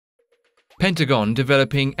Pentagon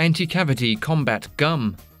developing anti-cavity combat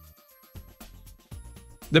gum.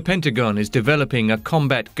 The Pentagon is developing a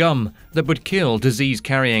combat gum that would kill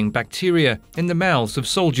disease-carrying bacteria in the mouths of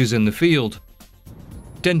soldiers in the field.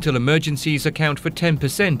 Dental emergencies account for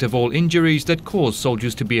 10% of all injuries that cause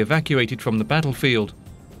soldiers to be evacuated from the battlefield.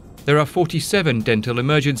 There are 47 dental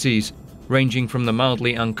emergencies, ranging from the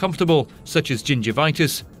mildly uncomfortable, such as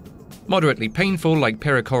gingivitis, moderately painful like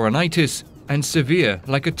pericoronitis, and severe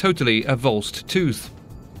like a totally avulsed tooth.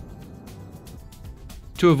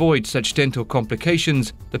 To avoid such dental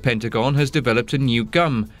complications, the Pentagon has developed a new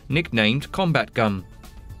gum, nicknamed Combat Gum,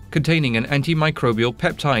 containing an antimicrobial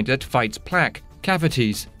peptide that fights plaque,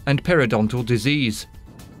 cavities, and periodontal disease.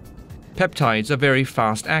 Peptides are very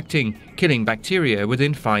fast-acting, killing bacteria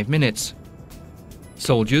within 5 minutes.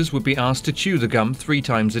 Soldiers would be asked to chew the gum 3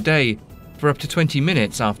 times a day, for up to 20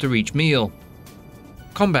 minutes after each meal.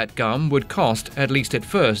 Combat gum would cost, at least at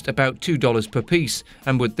first, about $2 per piece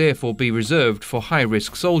and would therefore be reserved for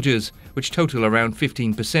high-risk soldiers, which total around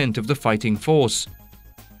 15% of the fighting force.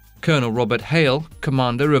 Colonel Robert Hale,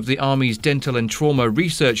 commander of the Army's Dental and Trauma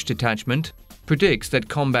Research Detachment, predicts that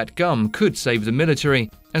combat gum could save the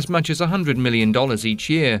military as much as $100 million each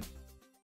year.